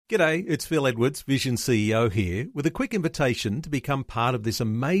G'day, it's Phil Edwards, Vision CEO here, with a quick invitation to become part of this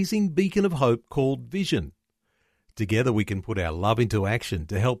amazing beacon of hope called Vision. Together we can put our love into action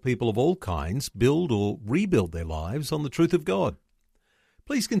to help people of all kinds build or rebuild their lives on the truth of God.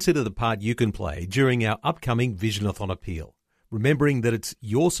 Please consider the part you can play during our upcoming Visionathon appeal, remembering that it's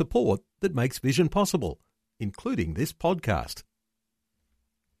your support that makes Vision possible, including this podcast.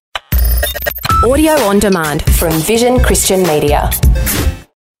 Audio on demand from Vision Christian Media.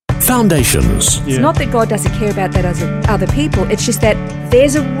 Foundations. It's not that God doesn't care about that as other people, it's just that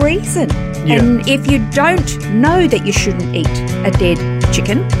there's a reason. Yeah. And if you don't know that you shouldn't eat a dead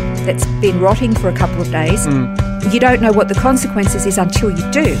chicken that's been rotting for a couple of days, you don't know what the consequences is until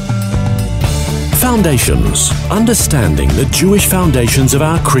you do. Foundations. Understanding the Jewish foundations of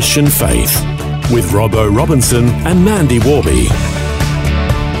our Christian faith. With Robbo Robinson and Mandy Warby.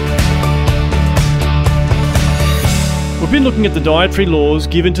 We've been looking at the dietary laws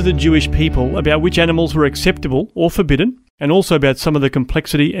given to the Jewish people about which animals were acceptable or forbidden, and also about some of the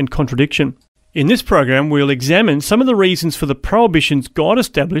complexity and contradiction. In this program, we'll examine some of the reasons for the prohibitions God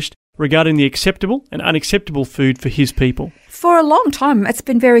established regarding the acceptable and unacceptable food for his people. For a long time, it's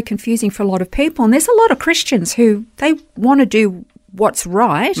been very confusing for a lot of people, and there's a lot of Christians who they want to do what's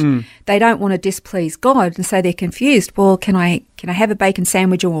right. They don't want to displease God, and so they're confused. Well, can I have a bacon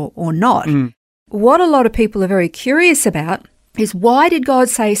sandwich or not? What a lot of people are very curious about is why did God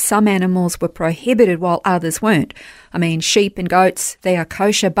say some animals were prohibited while others weren't? I mean, sheep and goats, they are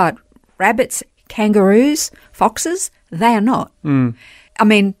kosher, but rabbits, kangaroos, foxes, they are not. I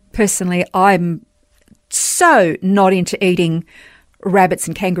mean, personally, I'm so not into eating rabbits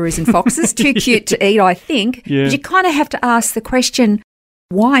and kangaroos and foxes. Too cute to eat, I think. Yeah. But you kind of have to ask the question,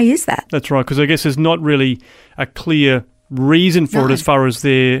 why is that? That's right, because I guess there's not really a clear reason for it as far as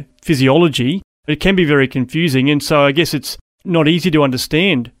their physiology. It can be very confusing, and so I guess it's not easy to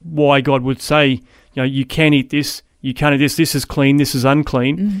understand why God would say, you can eat this, you can't eat this, this is clean, this is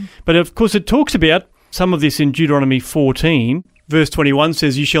unclean. But of course it talks about some of this in Deuteronomy 14. Verse 21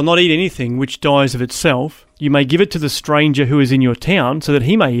 says, "You shall not eat anything which dies of itself. You may give it to the stranger who is in your town, so that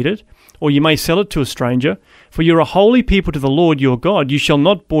he may eat it, or you may sell it to a stranger. For you are a holy people to the Lord your God. You shall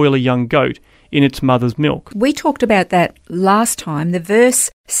not boil a young goat in its mother's milk." We talked about that last time. The verse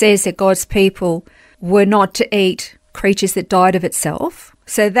says that God's people were not to eat creatures that died of itself.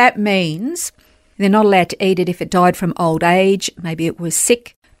 So that means they're not allowed to eat it if it died from old age, maybe it was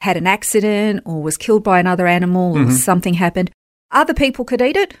sick, had an accident, or was killed by another animal, or something happened. Other people could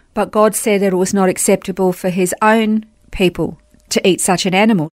eat it, but God said that it was not acceptable for his own people to eat such an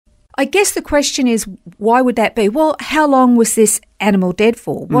animal. I guess the question is, why would that be? Well, how long was this animal dead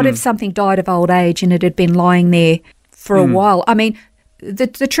for? What if something died of old age and it had been lying there for a while? I mean, the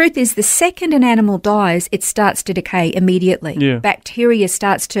truth is the second an animal dies, it starts to decay immediately. Yeah. Bacteria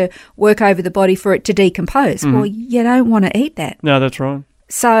starts to work over the body for it to decompose. Well, you don't want to eat that. No, that's right.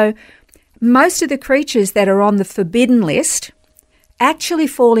 So most of the creatures that are on the forbidden list actually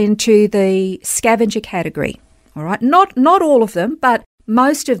fall into the scavenger category. All right, not all of them, but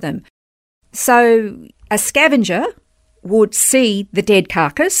most of them. So a scavenger would see the dead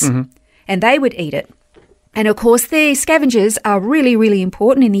carcass and they would eat it. And of course, the scavengers are really, really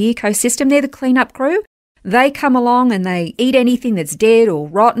important in the ecosystem. They're the cleanup crew. They come along and they eat anything that's dead or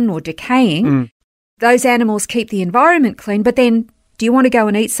rotten or decaying. Those animals keep the environment clean, but then do you want to go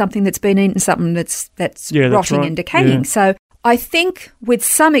and eat something that's been eaten, something that's rotting right. and decaying? Yeah. So I think with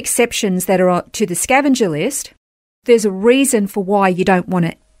some exceptions that are to the scavenger list, there's a reason for why you don't want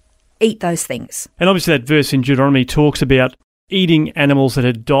to eat those things. And obviously that verse in Deuteronomy talks about eating animals that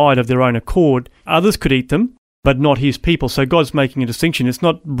had died of their own accord. Others could eat them, but not his people. So God's making a distinction. It's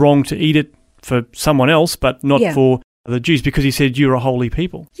not wrong to eat it for someone else, but not for the Jews, because he said you're a holy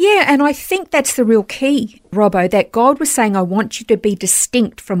people. Yeah, and I think that's the real key, Robbo, that God was saying, I want you to be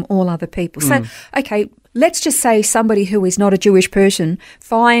distinct from all other people. So, okay, let's just say somebody who is not a Jewish person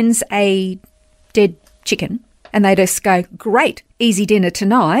finds a dead chicken and they just go, great, easy dinner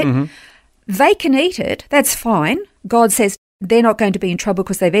tonight. They can eat it, that's fine. God says they're not going to be in trouble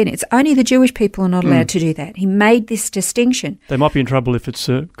because they've eaten it. It's only the Jewish people are not allowed to do that. He made this distinction. They might be in trouble if it's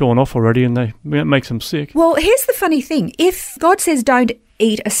gone off already and it makes them sick. Well, here's the funny thing. If God says don't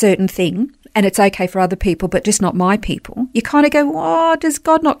eat a certain thing and it's okay for other people but just not my people, you kind of go, oh, does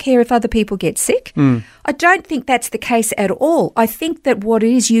God not care if other people get sick? I don't think that's the case at all. I think that what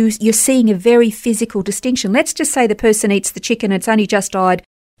it is, you're seeing a very physical distinction. Let's just say the person eats the chicken, it's only just died,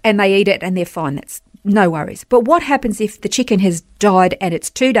 and they eat it and they're fine. That's no worries. But what happens if the chicken has died and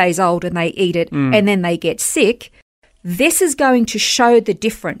it's 2 days old and they eat it and then they get sick? This is going to show the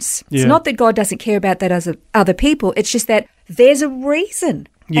difference. It's not that God doesn't care about that as other people. It's just that there's a reason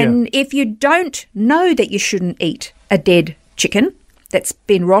Yeah. And if you don't know that you shouldn't eat a dead chicken that's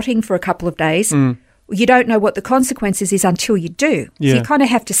been rotting for a couple of days, you don't know what the consequences is until you do. Yeah. So you kind of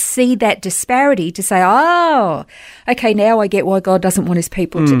have to see that disparity to say, oh, okay, now I get why God doesn't want his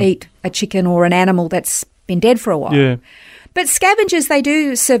people to eat a chicken or an animal that's been dead for a while. Yeah. But scavengers, they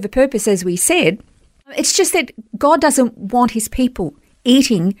do serve a purpose, as we said. It's just that God doesn't want his people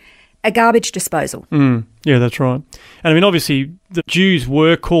eating a garbage disposal. Yeah, that's right. And I mean, obviously, the Jews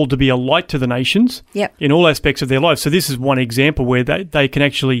were called to be a light to the nations in all aspects of their lives. So this is one example where they can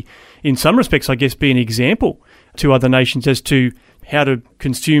actually, in some respects, I guess, be an example to other nations as to how to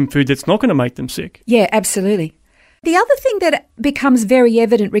consume food that's not going to make them sick. Yeah, absolutely. The other thing that becomes very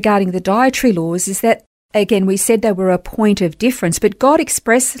evident regarding the dietary laws is that, again, we said they were a point of difference, but God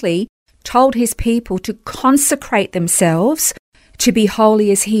expressly told his people to consecrate themselves to be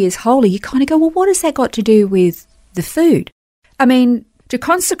holy as he is holy. You kind of go, well, what has that got to do with the food? I mean, to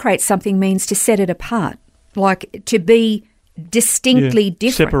consecrate something means to set it apart, like to be distinctly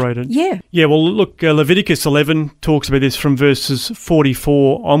different. Separated. Yeah. Yeah, well, look, Leviticus 11 talks about this from verses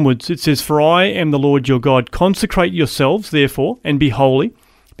 44 onwards. It says, "For I am the Lord your God. Consecrate yourselves, therefore, and be holy,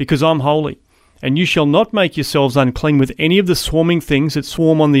 because I'm holy. And you shall not make yourselves unclean with any of the swarming things that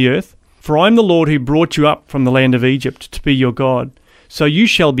swarm on the earth. For I am the Lord who brought you up from the land of Egypt to be your God. So you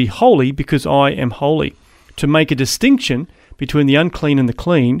shall be holy, because I am holy, to make a distinction between the unclean and the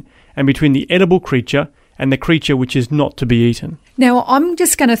clean, and between the edible creature and the creature which is not to be eaten." Now, I'm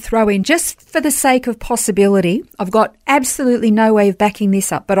just going to throw in, just for the sake of possibility, I've got absolutely no way of backing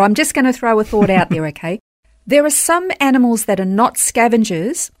this up, but I'm just going to throw a thought out there, okay? There are some animals that are not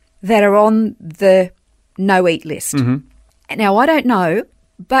scavengers that are on the no-eat list. Now, I don't know,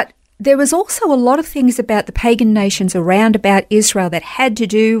 but there was also a lot of things about the pagan nations around about Israel that had to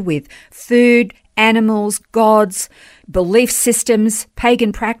do with food, animals, gods, belief systems,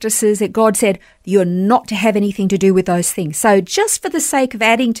 pagan practices that God said you're not to have anything to do with those things. So just for the sake of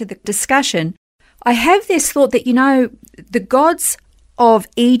adding to the discussion, I have this thought that, the gods of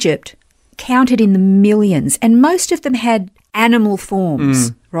Egypt counted in the millions, and most of them had animal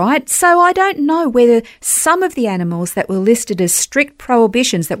forms, right? So I don't know whether some of the animals that were listed as strict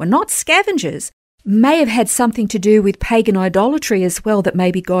prohibitions that were not scavengers may have had something to do with pagan idolatry as well, that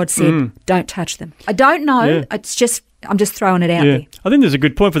maybe God said, don't touch them. I don't know. Yeah. I'm just throwing it out there. I think there's a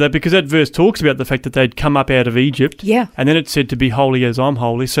good point for that, because that verse talks about the fact that they'd come up out of Egypt. Yeah. And then it said to be holy as I'm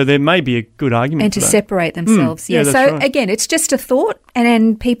holy. So there may be a good argument And for to that. separate themselves. Yeah, So that's right. again, it's just a thought, and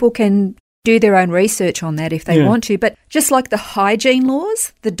then people can do their own research on that if they want to. But just like the hygiene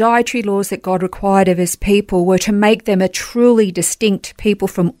laws, the dietary laws that God required of his people were to make them a truly distinct people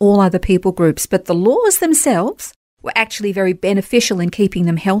from all other people groups. But the laws themselves were actually very beneficial in keeping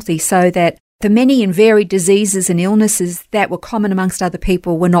them healthy, so that the many and varied diseases and illnesses that were common amongst other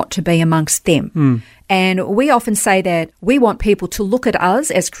people were not to be amongst them. And we often say that we want people to look at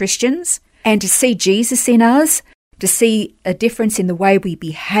us as Christians and to see Jesus in us, to see a difference in the way we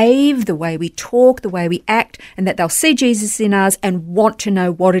behave, the way we talk, the way we act, and that they'll see Jesus in us and want to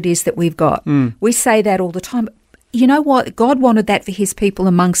know what it is that we've got. We say that all the time. You know what? God wanted that for his people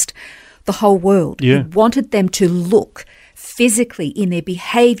amongst the whole world. Yeah. He wanted them to look physically, in their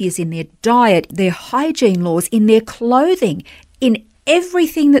behaviours, in their diet, their hygiene laws, in their clothing, in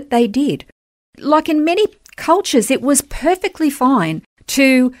everything that they did. Like in many cultures, it was perfectly fine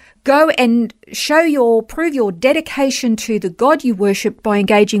to go and prove your dedication to the God you worship by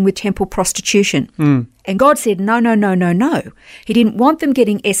engaging with temple prostitution. And God said, no, no, no, no, no. He didn't want them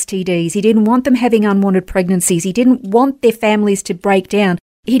getting STDs. He didn't want them having unwanted pregnancies. He didn't want their families to break down.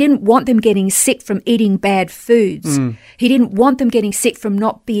 He didn't want them getting sick from eating bad foods. He didn't want them getting sick from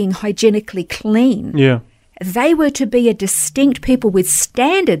not being hygienically clean. Yeah. They were to be a distinct people with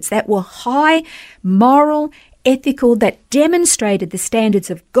standards that were high, moral, ethical, that demonstrated the standards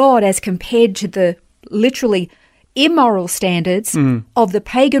of God as compared to the literally immoral standards of the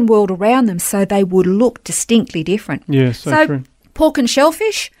pagan world around them, so they would look distinctly different. Yeah, so true. Pork and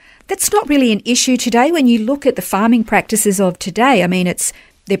shellfish, that's not really an issue today when you look at the farming practices of today. I mean,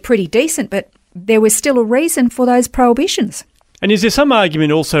 they're pretty decent, but there was still a reason for those prohibitions. And is there some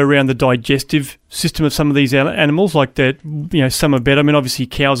argument also around the digestive system of some of these animals, like that, some are better? I mean, obviously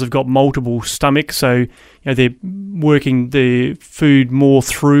cows have got multiple stomachs, so they're working the food more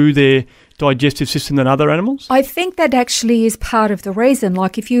through their digestive system than other animals? I think that actually is part of the reason.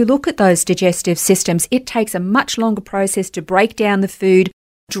 Like if you look at those digestive systems, it takes a much longer process to break down the food,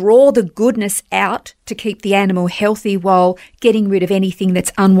 draw the goodness out to keep the animal healthy while getting rid of anything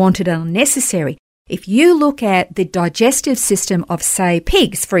that's unwanted and unnecessary. If you look at the digestive system of, say,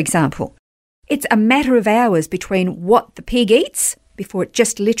 pigs, for example, it's a matter of hours between what the pig eats before it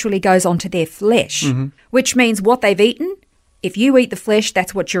just literally goes onto their flesh, which means what they've eaten, if you eat the flesh,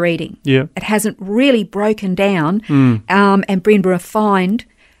 that's what you're eating. Yeah. It hasn't really broken down and been refined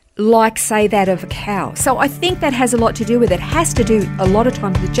like, say, that of a cow. So I think that has a lot to do with it. It has to do a lot of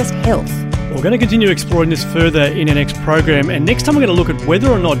times with just health. We're going to continue exploring this further in our next program, and next time we're going to look at whether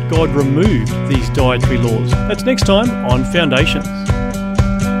or not God removed these dietary laws. That's next time on Foundations.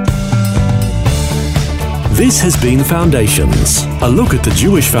 This has been Foundations, a look at the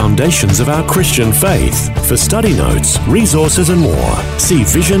Jewish foundations of our Christian faith. For study notes, resources and more, see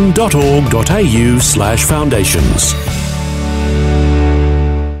vision.org.au/foundations.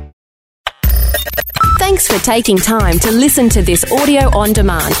 Thanks for taking time to listen to this audio on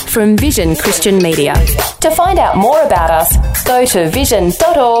demand from Vision Christian Media. To find out more about us, go to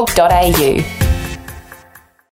vision.org.au.